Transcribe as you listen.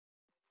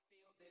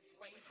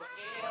I'm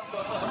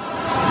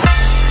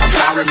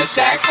sorry, Miss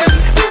Jackson.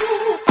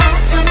 Ooh, I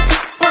am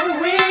for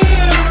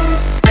real.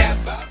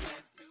 Never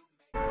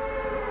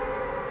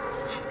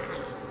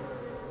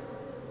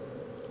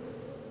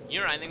You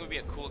know what I think would be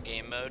a cool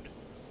game mode?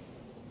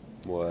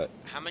 What?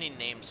 How many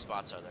named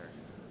spots are there?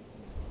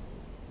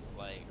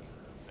 Like,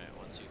 alright,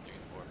 1, 2, 3,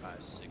 4,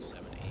 5, 6,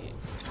 7, 8, 9, 10, 11,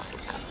 12,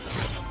 13,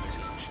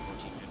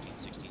 14, 15,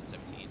 16,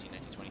 17, 18,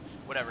 19, 20.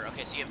 Whatever.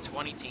 Okay, so you have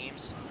 20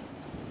 teams.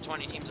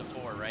 20 teams of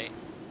 4, right?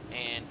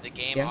 And the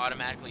game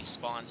automatically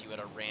spawns you at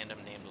a random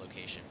named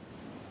location.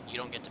 You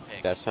don't get to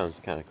pick. That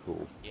sounds kind of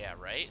cool. Yeah,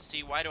 right?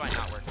 See, why do I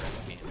not work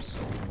random games?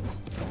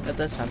 That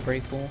does sound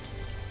pretty cool.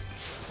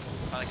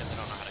 Probably because I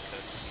don't know how to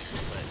code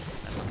computers, but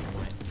that's not the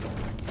point.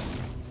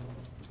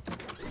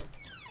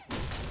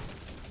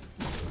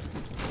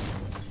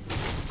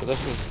 But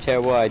this is a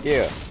terrible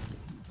idea.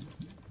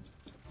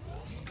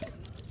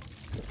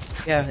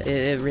 Yeah,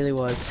 it really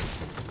was.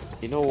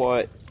 You know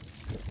what?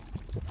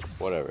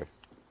 Whatever.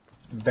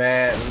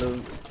 Bad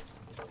loot.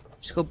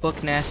 Just go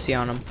book nasty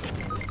on him.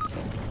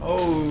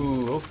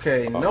 Oh,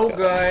 okay. No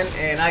gun,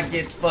 and I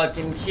get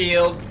fucking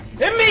killed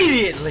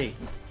immediately.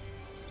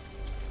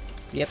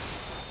 Yep.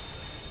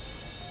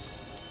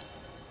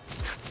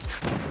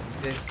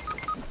 This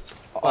is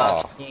Oh.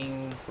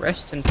 fucking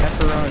Rest in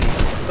pepperoni.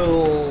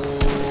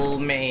 oh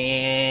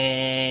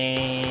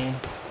man. Here,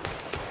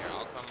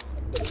 I'll come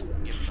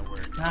give him the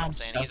word. You know what I'm I'm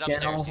saying? He's stuck in a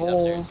upstairs, he's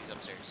hole. upstairs, he's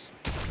upstairs.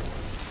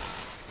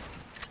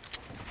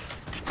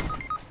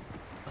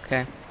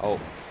 Okay. Oh.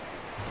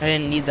 I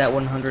didn't need that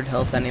 100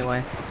 health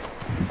anyway.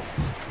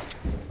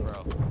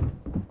 Bro.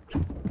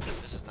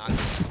 This is not the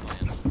best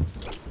plan.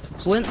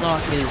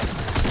 Flintlock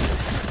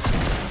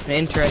is an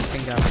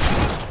interesting gun.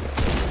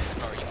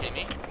 Oh, are you kidding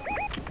me?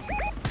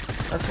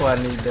 That's why I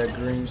need that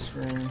green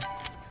screen.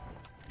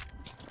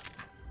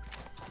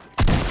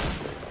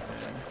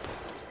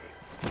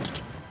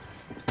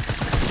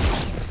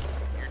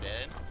 You're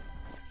dead?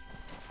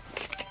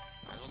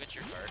 Might as well get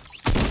your card.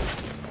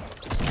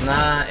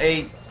 9,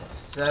 8,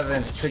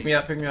 7. Pick me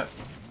up, pick me up.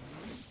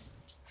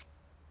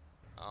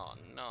 Oh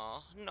no,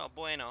 no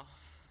bueno.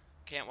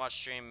 Can't watch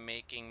stream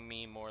making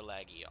me more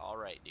laggy.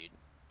 Alright, dude.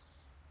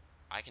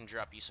 I can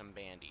drop you some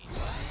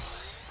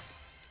bandies.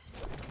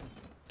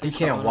 He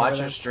can't watch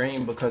your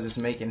stream because it's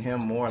making him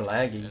more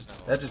laggy.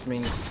 That just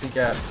means he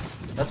got...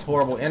 That's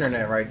horrible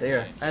internet right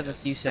there. I have a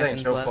few That ain't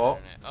seconds your left. fault.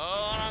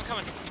 Oh, no, I'm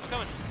coming. I'm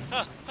coming.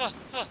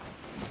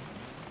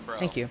 Bro,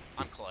 Thank you.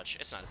 I'm clutch.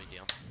 It's not a big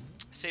deal.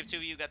 Save 2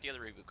 of you, got the other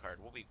reboot card.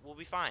 We'll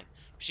be fine.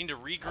 We just need to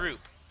regroup.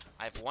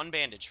 I have 1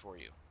 bandage for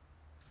you.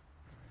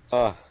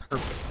 And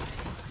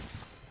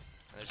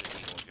there's a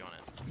deagle if you want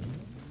it.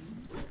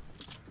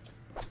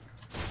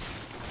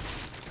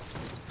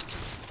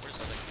 Where's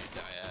the other good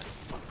guy at?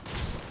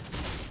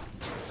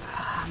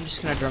 I'm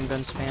just gonna drum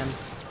gun spam.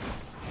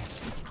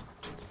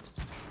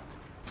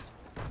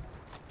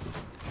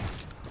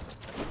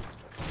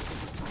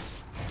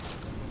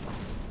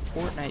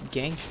 Fortnite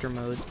gangster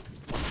mode.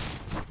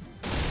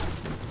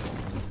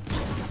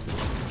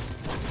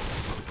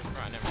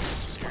 Bro, I never knew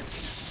this was here.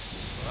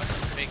 Well,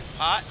 that's a big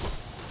pot.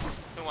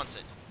 Who wants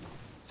it?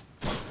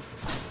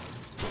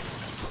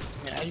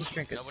 Yeah, I just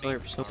drink a Nobody?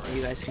 slurp so Alright.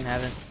 you guys can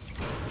have it.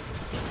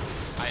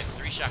 I have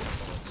 3 shotgun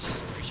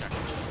bullets. 3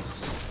 shotgun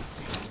shells.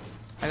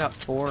 I got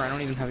 4. I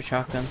don't even have a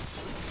shotgun.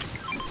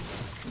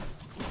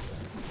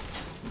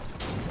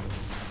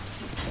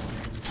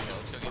 Okay,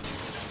 let's go get these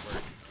guys to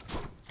work.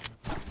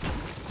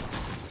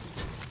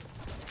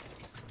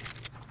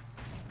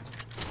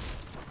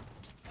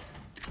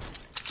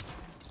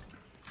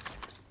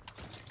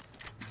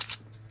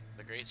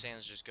 The Great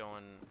Sand's just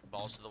going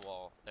balls to the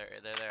wall. There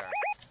they are.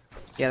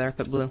 Yeah, they're up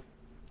at blue.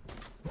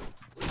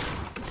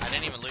 I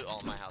didn't even loot all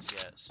of my house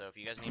yet, so if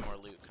you guys need more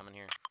loot, come in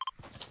here.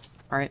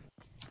 Alright.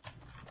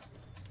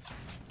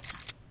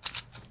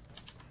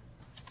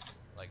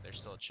 Like, there's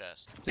still a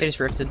chest. They just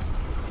rifted.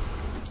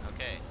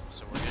 Okay,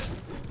 so we're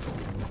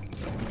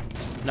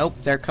good. Nope,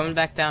 they're coming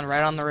back down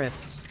right on the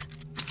rifts.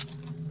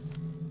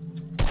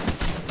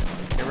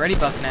 Get ready,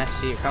 Buck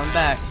Nasty, you're coming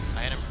back.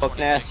 I hit him for Buck 26.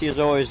 Nasty is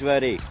always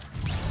ready.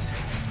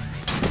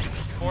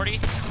 40.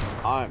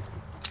 I'm.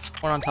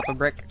 One on top of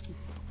brick.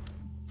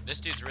 This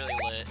dude's really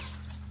lit.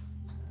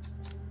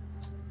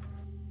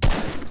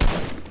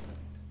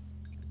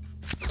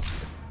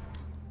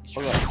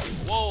 Okay.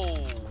 Whoa!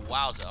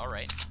 Wowza,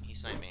 alright. He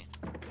sniped me.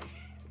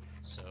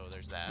 So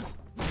there's that.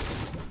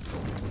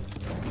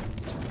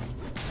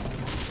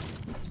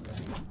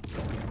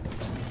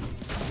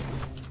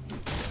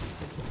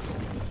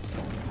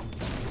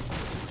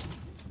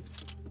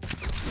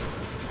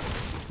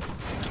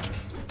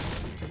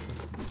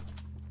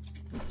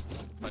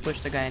 Let's push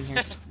the guy in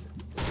here.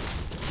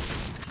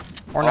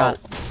 Or not.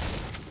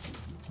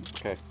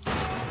 Okay.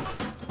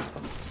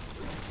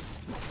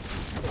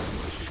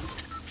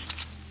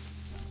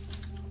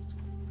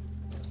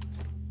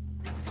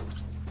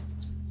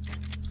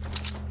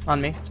 On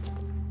me.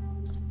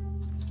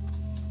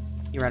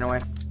 You ran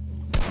away.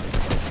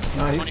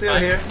 No, he's still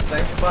 25. here.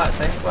 Same spot,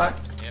 same spot.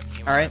 Yep,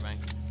 he went Alright. right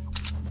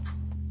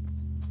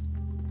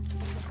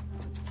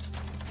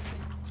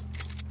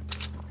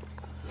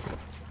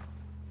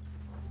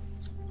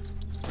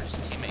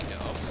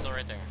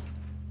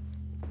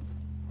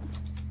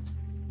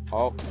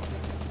Oh.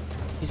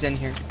 He's in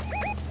here.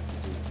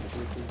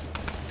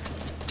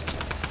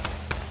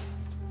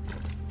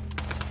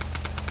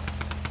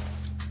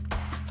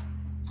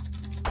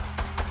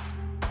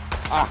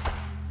 Ah!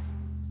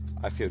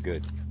 I feel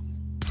good.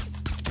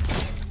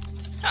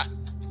 Ha!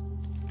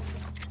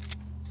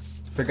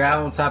 The guy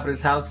on top of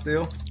this house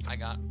still? I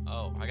got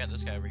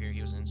this guy over here.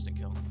 He was an instant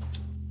kill.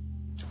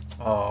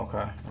 Oh,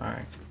 okay.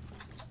 Alright.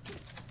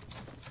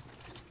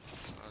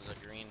 That was a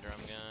green drum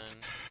gun.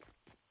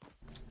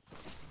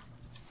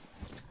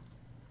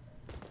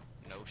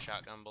 No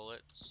shotgun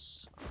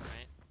bullets.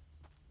 Alright.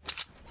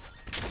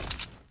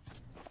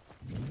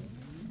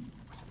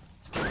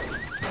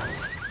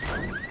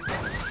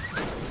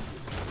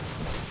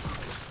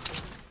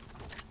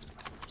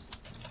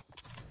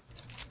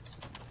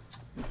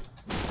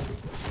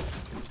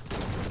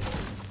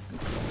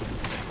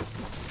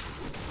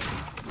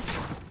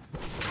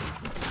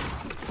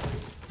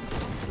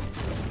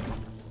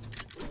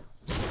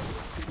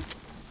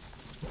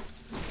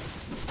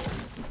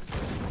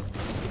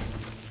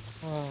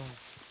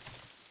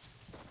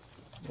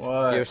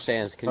 What? Yo,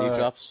 Sans, can you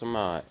drop some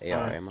AR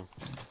ammo?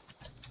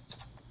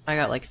 I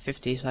got like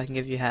 50, so I can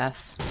give you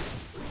half.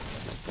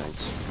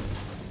 Thanks.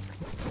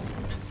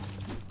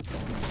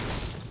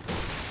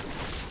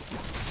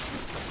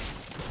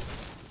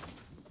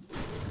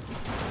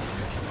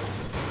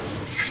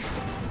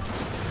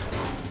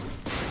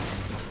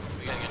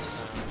 We gotta get to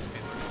some of these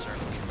people are gonna start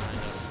pushing behind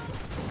us.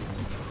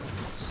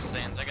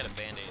 Sans, I got a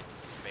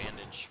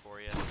bandage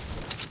for you.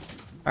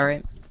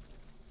 Alright.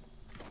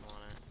 You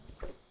want it?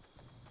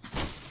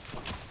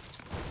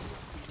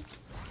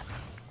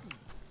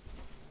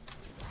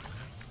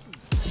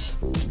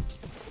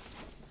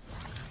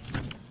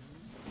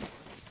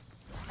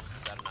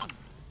 Is that enough?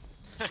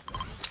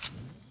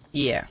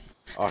 Yeah.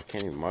 Oh, I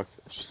can't even mark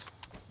this.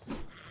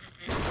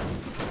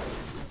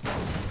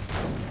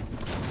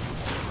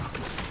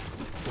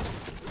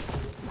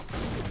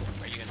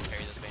 Are you gonna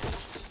carry those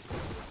bandages?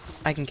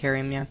 I can carry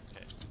him, yeah.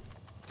 Okay.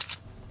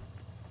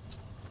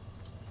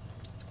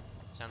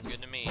 Sounds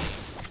good to me. I'm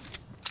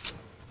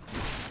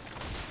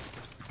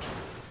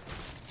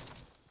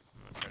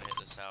gonna try to hit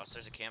this house.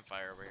 There's a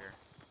campfire over here.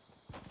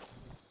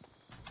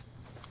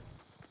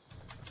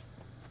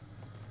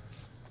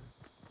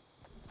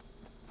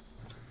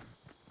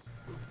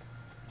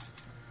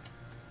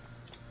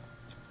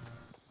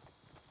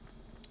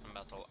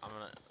 I'm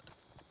gonna,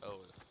 oh,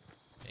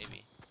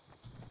 maybe.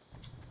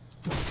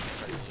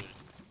 It's already looted.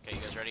 Okay,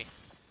 you guys ready?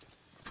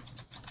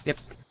 Yep.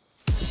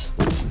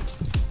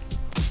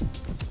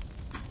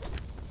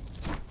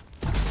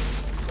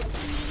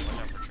 Watch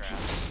out for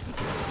traps.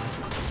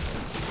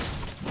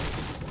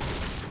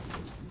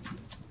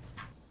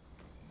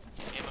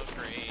 Ammo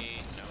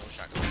crate, no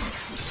shotgun.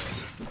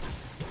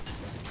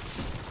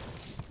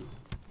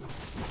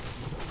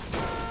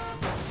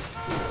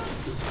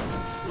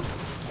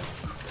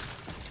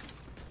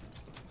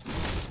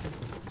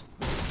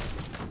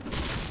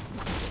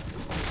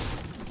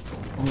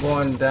 I'm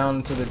going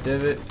down to the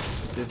divot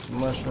to get some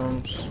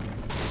mushrooms.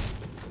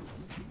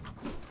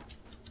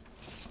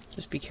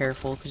 Just be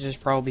careful, because there's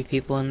probably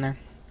people in there.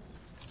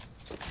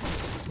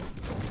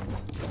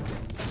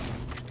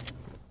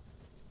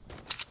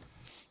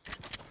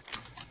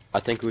 I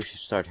think we should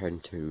start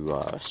heading to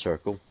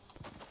circle.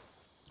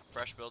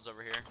 Fresh builds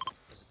over here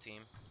as a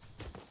team.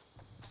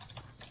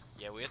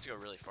 Yeah, we have to go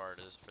really far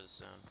to for this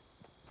zone.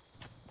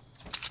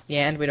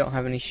 Yeah, and we don't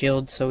have any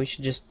shields, so we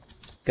should just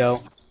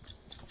go.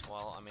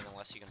 Well, I mean,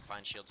 unless you can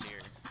find shields here.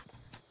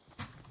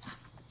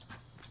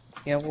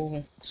 Yeah,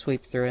 we'll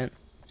sweep through it.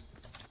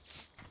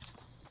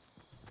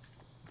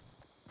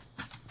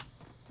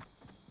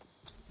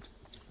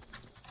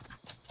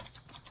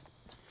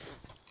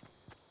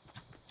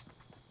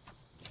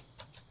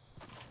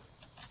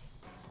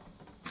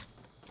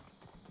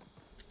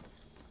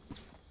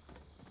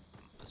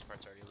 This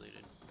part's already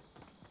looted.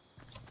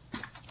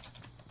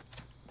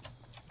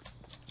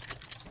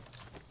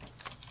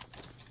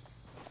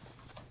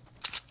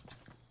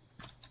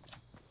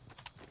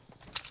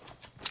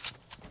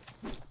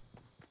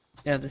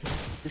 Yeah,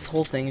 this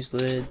whole thing is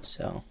looted,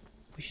 so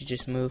we should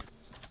just move.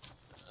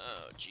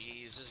 Oh,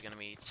 jeez, this is gonna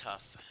be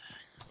tough.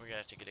 We're gonna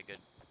have to get a good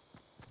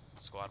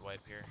squad wipe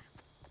here.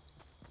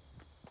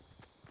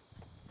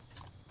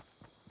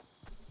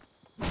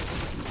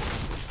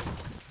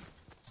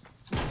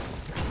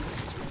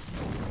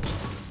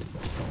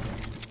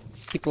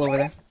 People over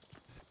there.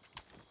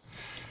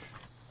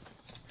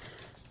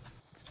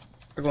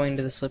 We're going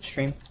to the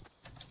slipstream.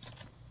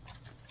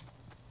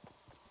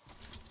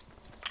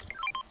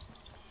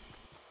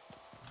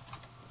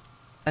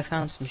 I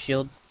found some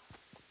shield.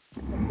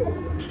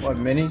 What,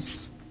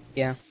 minis?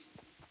 Yeah.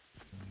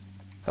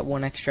 Got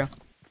one extra.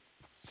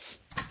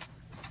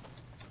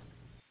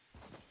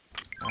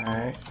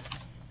 Alright.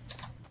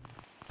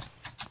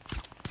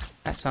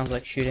 That sounds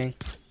like shooting.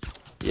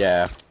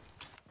 Yeah.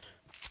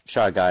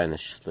 Shot a guy in the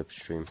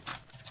slipstream.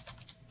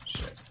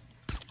 Shit.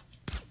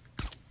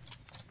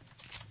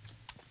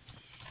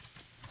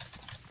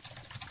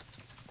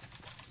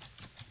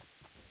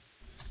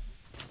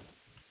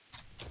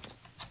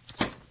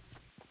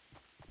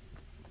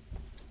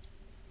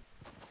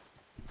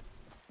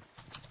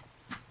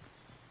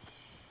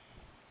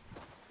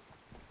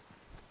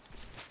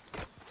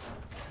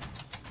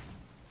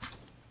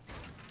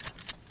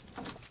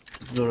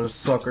 Little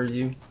sucker,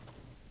 you.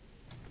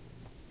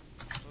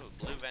 Ooh,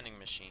 blue vending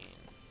machine.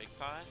 Big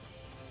pot?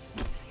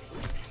 No.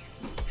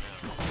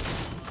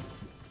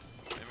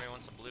 Anybody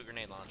wants a blue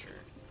grenade launcher?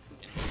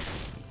 In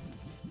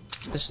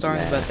here. The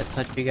storm's about to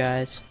touch you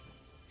guys.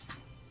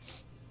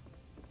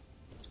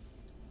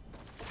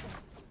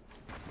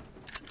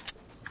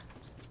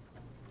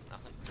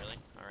 Nothing? Really?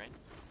 Alright.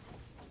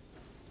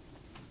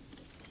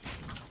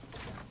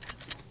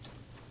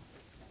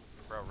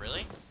 Bro,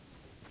 really?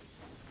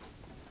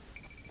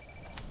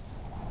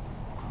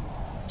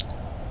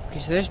 Okay,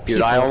 so there's Dude,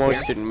 people I up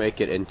almost here. didn't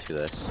make it into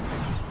this.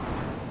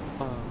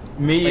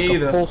 Me Like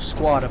either. a full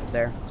squad up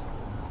there.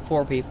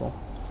 4 people.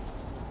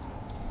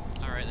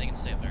 Alright, they can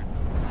stay up there.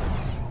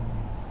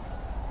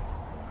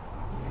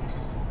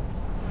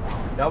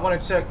 Y'all wanna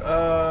check,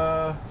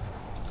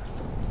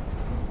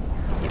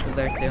 People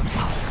there too.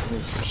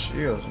 need some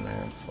shields,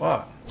 man.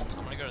 Fuck.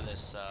 I'm gonna go to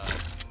this,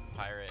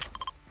 pirate.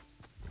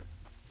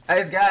 Hey,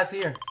 this guy's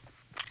here.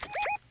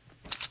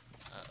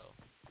 Uh-oh.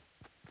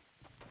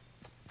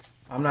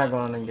 I'm not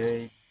gonna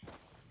engage.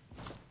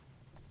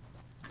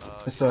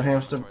 It's he's a going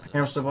hamster toward this.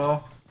 hamster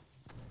ball.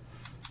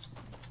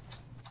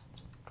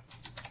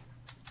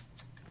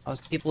 Oh,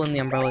 there's people in the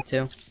umbrella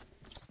too.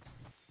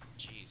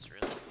 Jeez,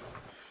 really?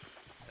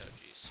 Oh,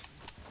 jeez.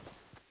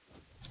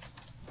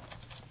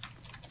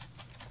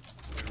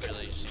 We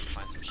really just need to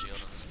find some shield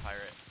on this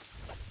pirate.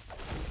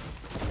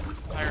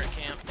 Pirate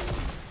camp.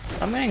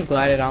 I'm getting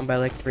glided on by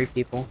like 3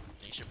 people.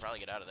 You should probably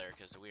get out of there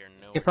because we are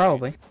no. Yeah,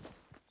 probably.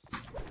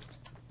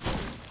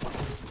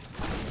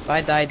 If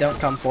I die, don't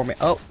come for me.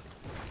 Oh,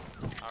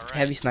 Alright.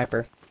 heavy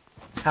sniper.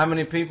 How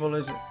many people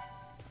is it?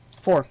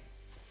 4.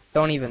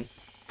 Don't even.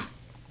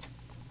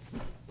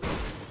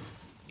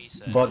 He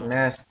said. Buck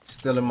nasty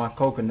stealing my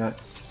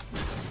coconuts.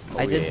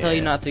 I did tell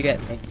you not to get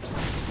me.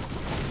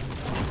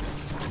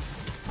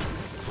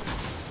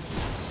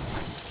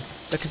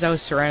 Because I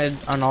was surrounded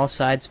on all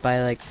sides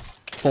by like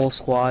full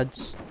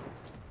squads.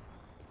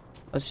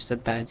 It was just a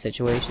bad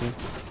situation.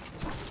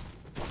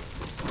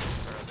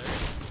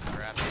 Further.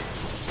 Grab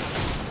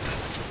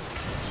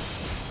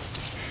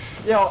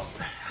it. Yo,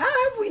 how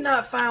have we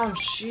not found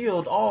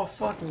shield all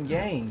fucking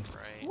game?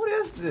 Right. What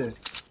is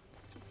this?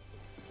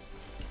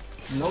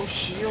 No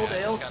shield Yeah,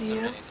 I just got some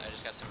LTM? minis. I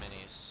just got some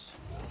minis.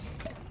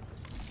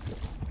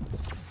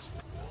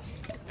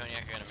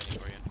 Cognac, I got a mini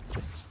for you.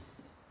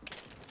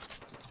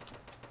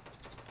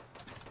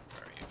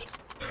 Where are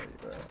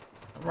you?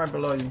 I'm right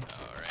below you.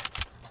 Alright.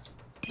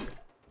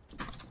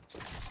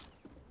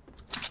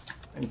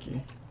 Thank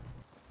you.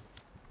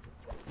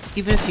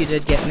 Even if you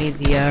did get me,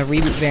 the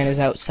reboot van is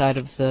outside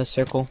of the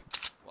circle.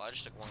 Well, I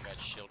just took one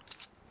guy's shield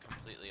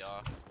completely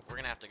off. We're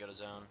gonna have to go to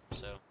zone,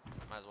 so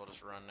might as well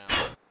just run now.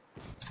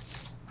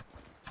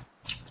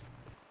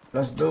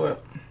 Let's do it.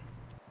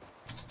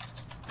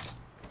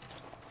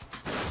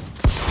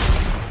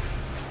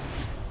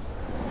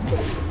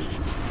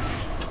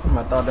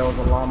 I thought that was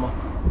a llama.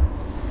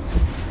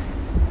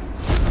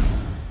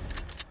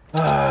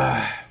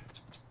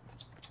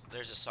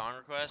 There's a song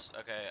request?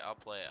 Okay, I'll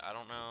play it. I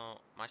don't know.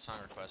 My song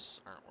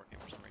requests aren't working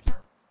for some reason.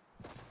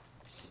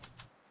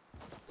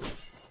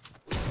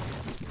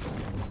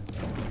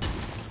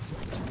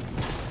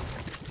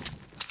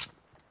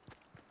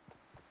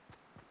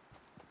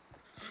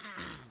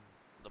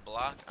 The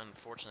block,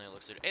 unfortunately,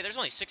 looks... Hey, there's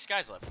only 6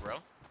 guys left, bro.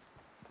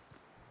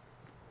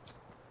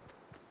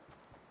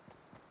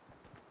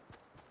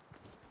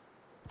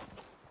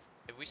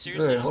 If we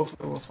seriously Good. just,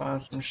 Hopefully we'll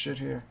find some shit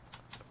here.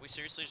 if we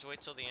seriously just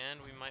wait till the end,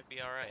 we might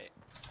be alright.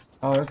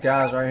 Oh, this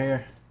guy's right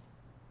here.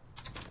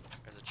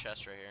 There's a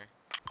chest right here.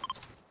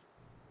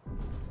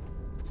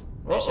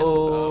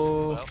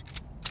 Uh-oh. Well.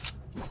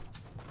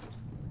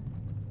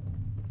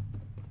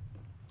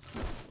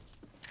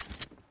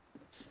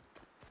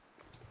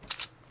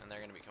 And they're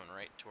gonna be coming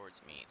right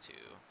towards me too.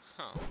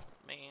 Oh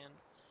man.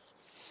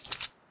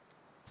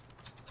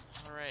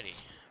 Alrighty.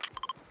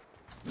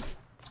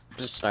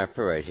 There's a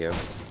sniper right here.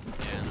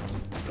 Yeah.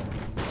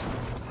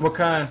 What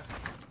kind?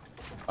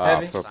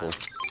 Heavy? Purple.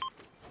 Silence.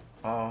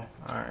 Oh,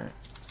 alright.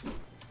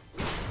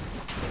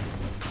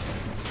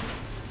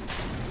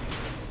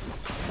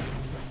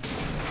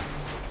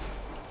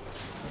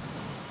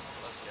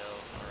 Let's go.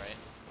 Alright.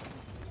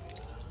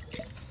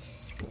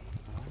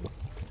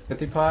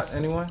 50 pot,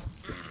 anyone?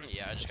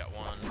 Yeah, I just got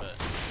one, but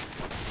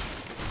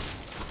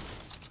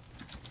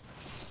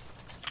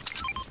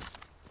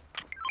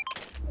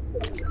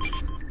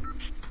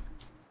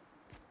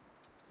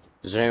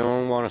Does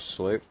anyone want to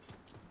sleep?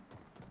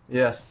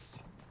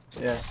 Yes.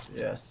 Yes,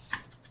 yes.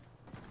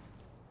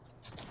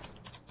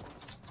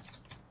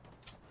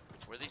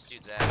 where these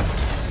dudes at?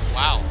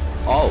 Wow.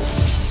 Oh,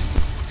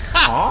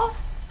 Huh?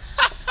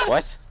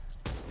 what?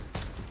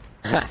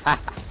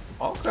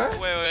 Okay.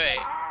 Wait.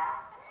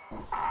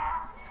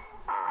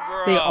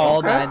 Bro, They all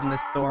okay. died in the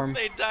storm.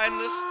 They died in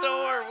the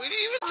store. We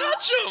didn't even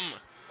touch them.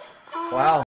 Wow.